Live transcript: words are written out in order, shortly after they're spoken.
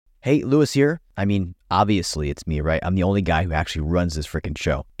Hey, Lewis here. I mean, obviously it's me, right? I'm the only guy who actually runs this freaking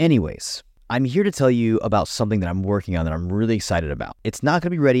show. Anyways, I'm here to tell you about something that I'm working on that I'm really excited about. It's not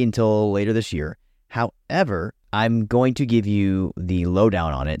going to be ready until later this year. However, I'm going to give you the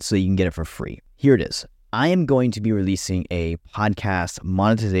lowdown on it so you can get it for free. Here it is. I am going to be releasing a podcast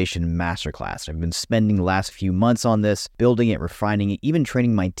monetization masterclass. I've been spending the last few months on this, building it, refining it, even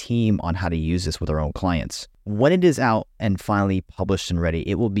training my team on how to use this with our own clients. When it is out and finally published and ready,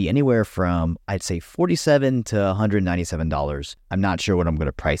 it will be anywhere from, I'd say, $47 to $197. I'm not sure what I'm going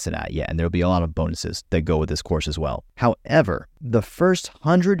to price it at yet, and there'll be a lot of bonuses that go with this course as well. However, the first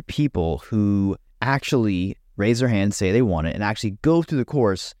 100 people who actually raise their hand, say they want it, and actually go through the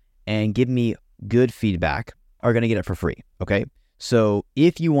course and give me good feedback are going to get it for free, okay? So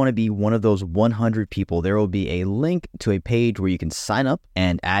if you want to be one of those 100 people, there will be a link to a page where you can sign up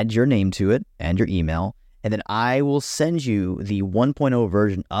and add your name to it and your email, and then I will send you the 1.0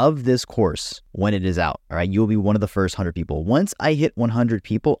 version of this course when it is out, all right? You'll be one of the first 100 people. Once I hit 100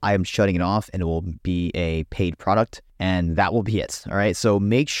 people, I am shutting it off and it will be a paid product, and that will be it, all right? So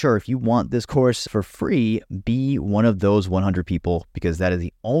make sure if you want this course for free, be one of those 100 people, because that is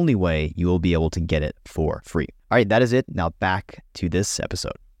the only way you will be able to get it for free. All right, that is it. Now back to this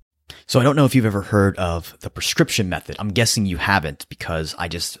episode. So I don't know if you've ever heard of the prescription method. I'm guessing you haven't, because I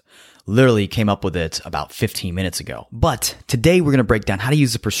just literally came up with it about 15 minutes ago. But today we're going to break down how to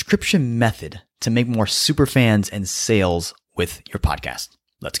use the prescription method to make more super fans and sales with your podcast.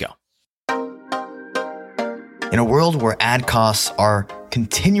 Let's go. In a world where ad costs are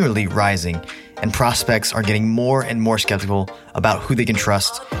continually rising and prospects are getting more and more skeptical about who they can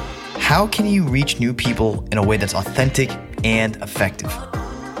trust, how can you reach new people in a way that's authentic and effective?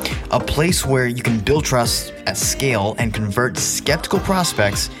 A place where you can build trust at scale and convert skeptical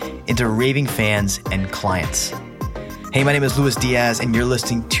prospects into raving fans and clients. Hey, my name is Luis Diaz, and you're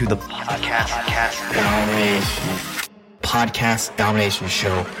listening to the Podcast Domination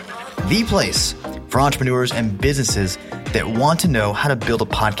Show, the place for entrepreneurs and businesses that want to know how to build a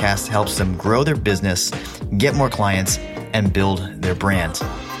podcast that helps them grow their business, get more clients, and build their brand.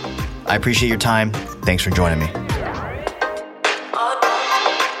 I appreciate your time. Thanks for joining me.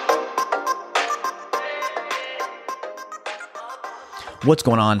 What's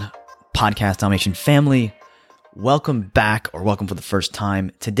going on, Podcast Domination family? Welcome back, or welcome for the first time.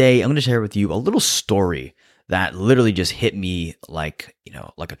 Today, I'm going to share with you a little story that literally just hit me like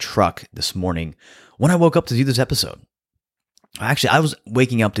a truck this morning when I woke up to do this episode. Actually, I was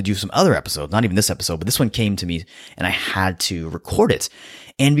waking up to do some other episodes, not even this episode, but this one came to me and I had to record it.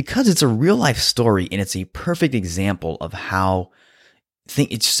 And because it's a real life story and it's a perfect example of how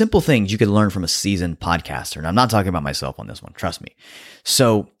it's simple things you could learn from a seasoned podcaster. And I'm not talking about myself on this one, trust me.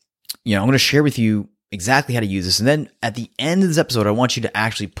 So, I'm going to share with you exactly how to use this. And then at the end of this episode, I want you to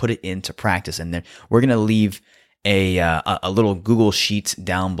actually put it into practice. And then we're going to leave a little Google Sheet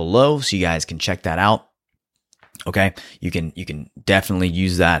down below so you guys can check that out. Okay. You can definitely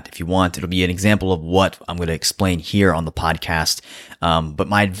use that if you want. It'll be an example of what I'm going to explain here on the podcast. But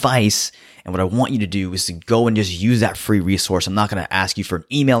my advice and what I want you to do is to go and just use that free resource. I'm not going to ask you for an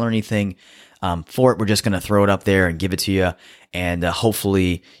email or anything for it. We're just going to throw it up there and give it to you. And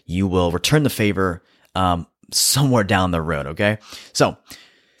hopefully you will return the favor somewhere down the road. Okay. So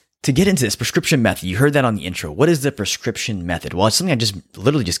to get into this prescription method, you heard that on the intro. What is the prescription method? Well, it's something I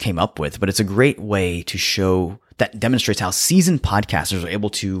literally just came up with, but it's a great way to show that demonstrates how seasoned podcasters are able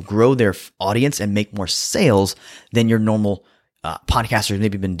to grow their audience and make more sales than your normal podcasters.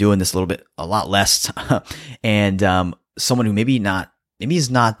 Maybe been doing this a lot less, and someone who maybe is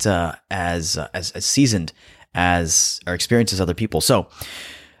not as seasoned as or experienced as other people. So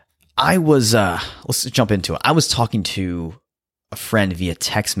I was let's jump into it. I was talking to a friend via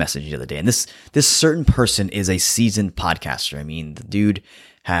text message the other day, and this certain person is a seasoned podcaster. I mean, the dude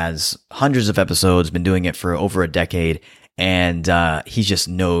has hundreds of episodes, been doing it for over a decade, and he just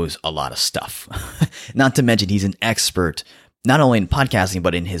knows a lot of stuff. Not to mention, he's an expert not only in podcasting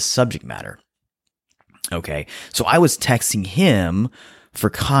but in his subject matter. Okay, so I was texting him for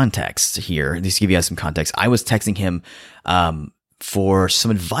context here. Just to give you guys some context, I was texting him for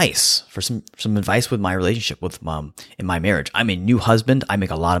some advice, with my relationship with mom in my marriage. I'm a new husband. I make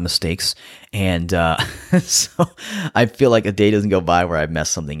a lot of mistakes. And, so I feel like a day doesn't go by where I've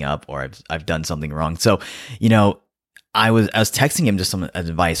messed something up or I've done something wrong. So, I was texting him just some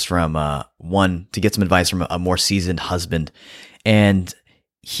advice from, to get some advice from a more seasoned husband. And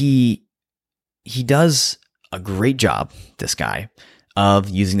he does a great job, this guy, of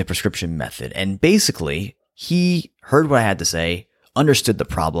using the prescription method. And basically he heard what I had to say, understood the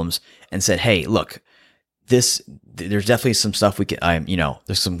problems, and said, hey, look, there's definitely some stuff there's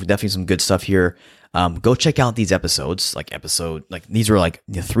definitely some good stuff here. Go check out these episodes, these were like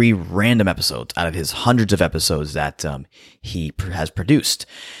 3 random episodes out of his hundreds of episodes that he has produced.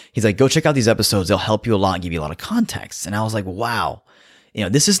 He's like, go check out these episodes. They'll help you a lot and give you a lot of context. And I was like, wow,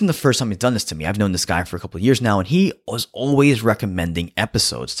 this isn't the first time he's done this to me. I've known this guy for a couple of years now, and he was always recommending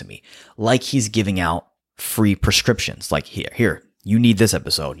episodes to me. Like he's giving out free prescriptions. Like here, you need this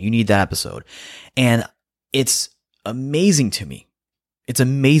episode. You need that episode. And it's amazing to me. It's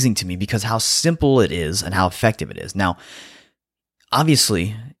amazing to me because how simple it is and how effective it is. Now,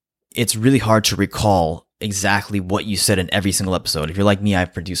 obviously, it's really hard to recall exactly what you said in every single episode. If you're like me,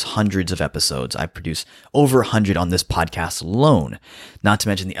 I've produced hundreds of episodes. I produce over 100 on this podcast alone, not to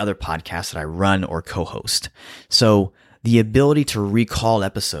mention the other podcasts that I run or co-host. So the ability to recall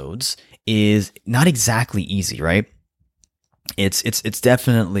episodes is not exactly easy, right? It's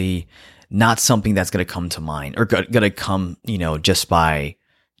definitely not something that's going to come to mind or going to come, just by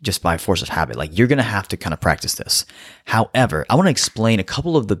force of habit. Like you're going to have to kind of practice this. However, I want to explain a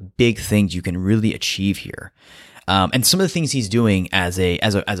couple of the big things you can really achieve here. And some of the things he's doing as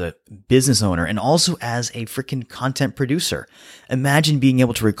a business owner and also as a freaking content producer. Imagine being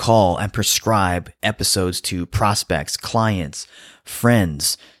able to recall and prescribe episodes to prospects, clients,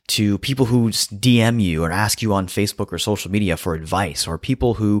 friends, to people who DM you or ask you on Facebook or social media for advice, or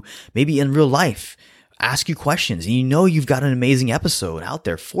people who maybe in real life ask you questions and you've got an amazing episode out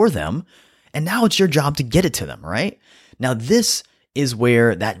there for them. And now it's your job to get it to them, right? Now, this is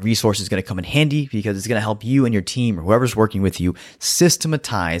where that resource is going to come in handy because it's going to help you and your team or whoever's working with you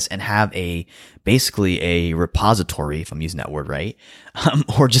systematize and have basically a repository, if I'm using that word right,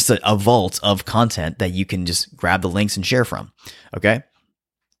 or just a vault of content that you can just grab the links and share from. Okay.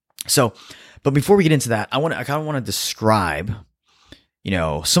 So, but before we get into that, I kind of want to describe,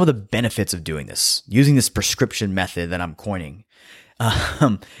 some of the benefits of doing this, using this prescription method that I'm coining,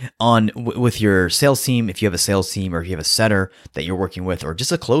 with your sales team. If you have a sales team or if you have a setter that you're working with, or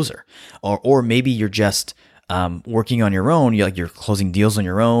just a closer, or maybe you're just, working on your own, you're closing deals on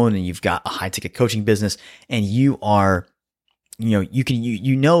your own and you've got a high ticket coaching business and you are, you can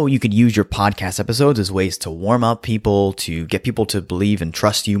use your podcast episodes as ways to warm up people, to get people to believe and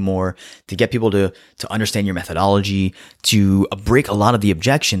trust you more, to get people to understand your methodology, to break a lot of the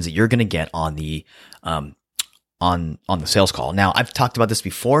objections that you're going to get on the sales call. Now, I've talked about this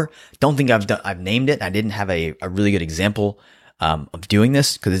before. Don't think I've named it. I didn't have a really good example of doing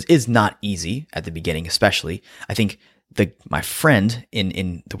this because it is not easy at the beginning, especially. I think my friend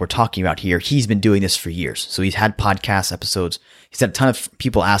that we're talking about here, he's been doing this for years. So he's had podcast episodes. He's had a ton of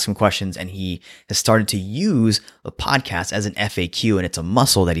people ask him questions, and he has started to use the podcast as an FAQ, and it's a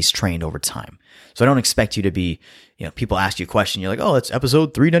muscle that he's trained over time. So I don't expect you to be, people ask you a question, you're like, oh, it's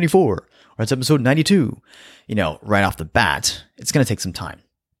episode 394 or it's episode 92, right off the bat. It's going to take some time.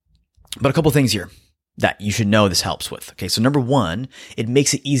 But a couple things here that you should know this helps with. Okay, so number one, it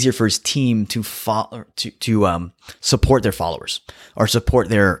makes it easier for his team to support their followers or support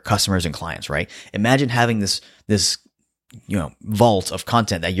their customers and clients. Right? Imagine having this vault of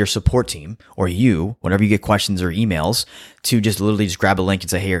content that your support team or you, whenever you get questions or emails, to just literally just grab a link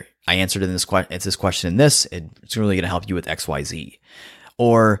and say, "Here, I answered in this question. It's this question in this. It's really going to help you with X, Y, Z."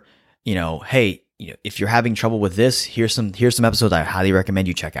 Or hey, if you're having trouble with this, here's some episodes I highly recommend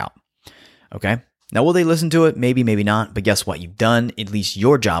you check out. Okay. Now, will they listen to it? Maybe, maybe not. But guess what? You've done at least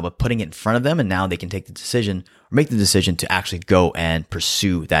your job of putting it in front of them, and now they can make the decision to actually go and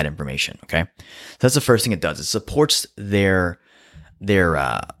pursue that information. Okay, so that's the first thing it does. It supports their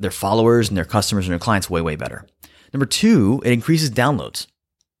followers and their customers and their clients way, way better. Number two, it increases downloads.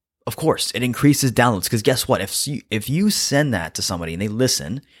 Of course, it increases downloads because guess what? If you send that to somebody and they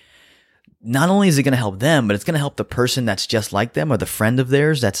listen, not only is it going to help them, but it's going to help the person that's just like them or the friend of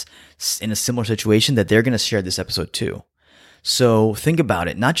theirs that's in a similar situation that they're going to share this episode too. So think about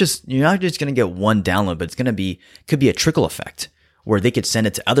it. You're not just going to get one download, but could be a trickle effect where they could send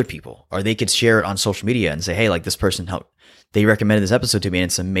it to other people or they could share it on social media and say, hey, like this person they recommended this episode to me and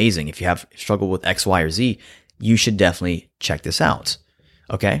it's amazing. If you have struggled with X, Y, or Z, you should definitely check this out.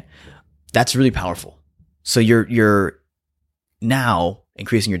 Okay. That's really powerful. So you're now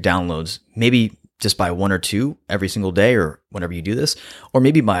increasing your downloads, maybe just by 1 or 2 every single day or whenever you do this, or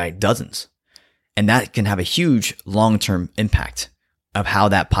maybe by dozens. And that can have a huge long-term impact of how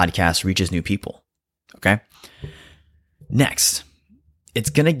that podcast reaches new people. Okay. Next,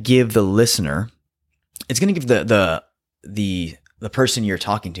 it's going to give the listener, it's going to give the person you're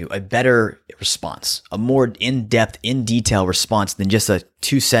talking to a better response, a more in-depth, in detail response than just a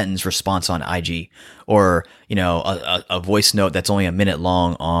 2-sentence response on IG or, a voice note that's only a minute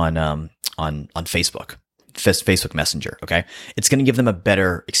long on Facebook. Facebook Messenger. Okay. It's going to give them a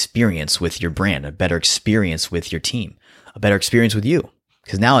better experience with your brand, a better experience with your team, a better experience with you.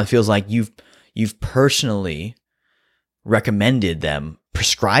 Because now it feels like you've personally recommended them,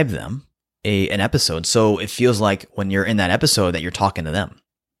 prescribed them an episode. So it feels like when you're in that episode that you're talking to them.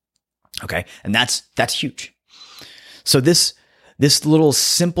 Okay. And that's huge. So this little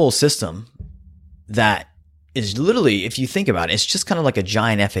simple system that is literally, if you think about it, it's just kind of like a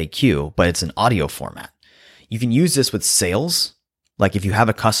giant FAQ, but it's an audio format. You can use this with sales. Like if you have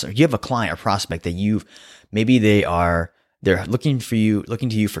a customer, you have a client or prospect that maybe they're looking to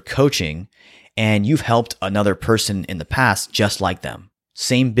you for coaching, and you've helped another person in the past just like them.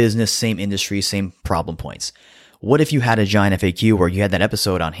 Same business, same industry, same problem points. What if you had a giant FAQ where you had that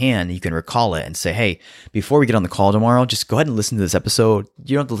episode on hand, you can recall it and say, hey, before we get on the call tomorrow, just go ahead and listen to this episode.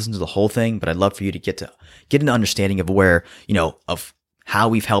 You don't have to listen to the whole thing, but I'd love for you to get an understanding of where, of how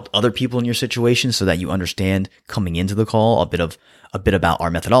we've helped other people in your situation, so that you understand coming into the call a bit about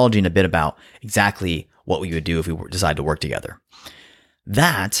our methodology and a bit about exactly what we would do if we decide to work together.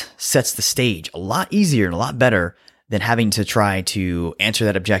 That sets the stage a lot easier and a lot better than having to try to answer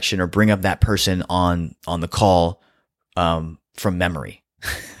that objection or bring up that person on the call from memory.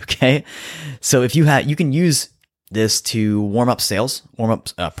 Okay. So if you can use this to warm up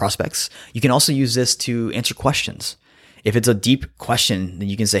prospects. You can also use this to answer questions. If it's a deep question, then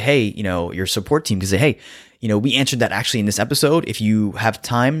you can say, hey, your support team can say, hey, we answered that actually in this episode. If you have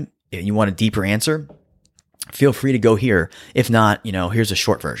time and you want a deeper answer, feel free to go here. If not, here's a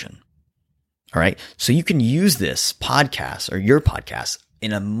short version. All right. So you can use this podcast or your podcast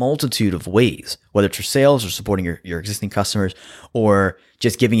in a multitude of ways, whether it's for sales or supporting your existing customers or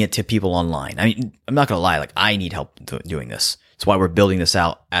just giving it to people online. I mean, I'm not going to lie. Like, I need help doing this. It's why we're building this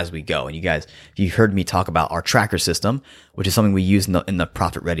out as we go. And you guys, if you heard me talk about our tracker system, which is something we use in the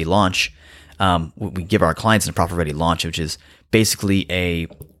Profit Ready launch, we give our clients in the Profit Ready launch, which is basically a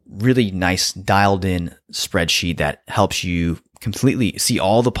really nice dialed in spreadsheet that helps you completely see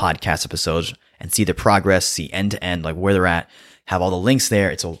all the podcast episodes and see the progress, see end to end, like where they're at, have all the links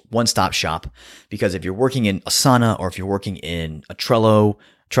there. It's a one-stop shop, because if you're working in Asana or if you're working in a Trello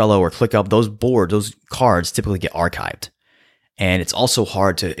or ClickUp, those cards typically get archived. And it's also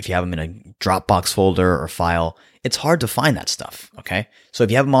hard to, if you have them in a Dropbox folder or file, it's hard to find that stuff. Okay. So if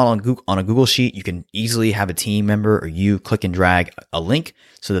you have them on a Google Sheet, you can easily have a team member or you click and drag a link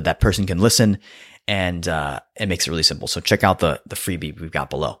so that person can listen, and it makes it really simple. So check out the freebie we've got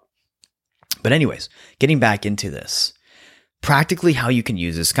below. But anyways, getting back into this, practically how you can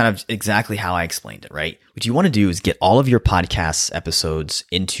use this, kind of exactly how I explained it, right? What you want to do is get all of your podcast episodes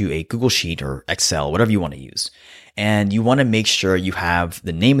into a Google Sheet or Excel, whatever you want to use. And you want to make sure you have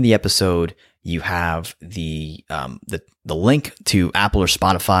the name of the episode, you have the link to Apple or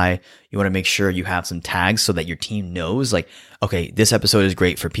Spotify. You want to make sure you have some tags so that your team knows, like, okay, this episode is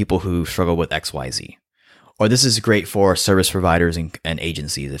great for people who struggle with XYZ. Or this is great for service providers and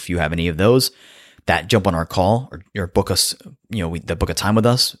agencies. If you have any of those that jump on our call or book us, that book a time with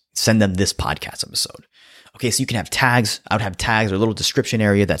us, send them this podcast episode. Okay, so you can have tags. I would have tags or a little description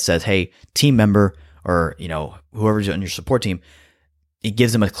area that says, hey, team member, or whoever's on your support team. It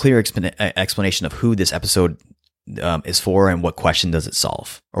gives them a clear explanation of who this episode is for and what question does it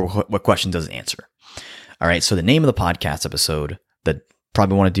solve, or what question does it answer. All right, so the name of the podcast episode, that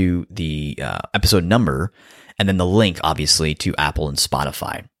probably want to do the episode number, and then the link, obviously, to Apple and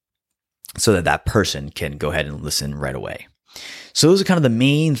Spotify, so that person can go ahead and listen right away. So those are kind of the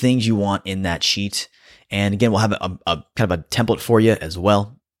main things you want in that sheet. And again, we'll have a kind of a template for you as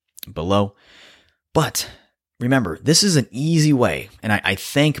well below. But remember, this is an easy way. And I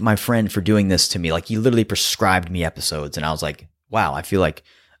thank my friend for doing this to me. Like, he literally prescribed me episodes, and I was like, wow, I feel like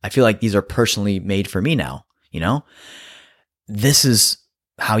these are personally made for me now. This is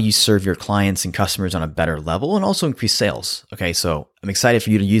how you serve your clients and customers on a better level and also increase sales. Okay. So I'm excited for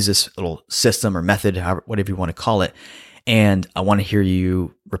you to use this little system or method, whatever you want to call it. And I want to hear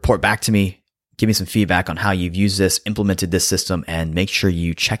you report back to me, give me some feedback on how you've used this, implemented this system, and make sure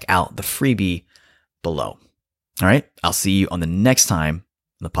you check out the freebie below. All right. I'll see you on the next time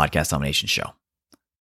on the Podcast Domination Show.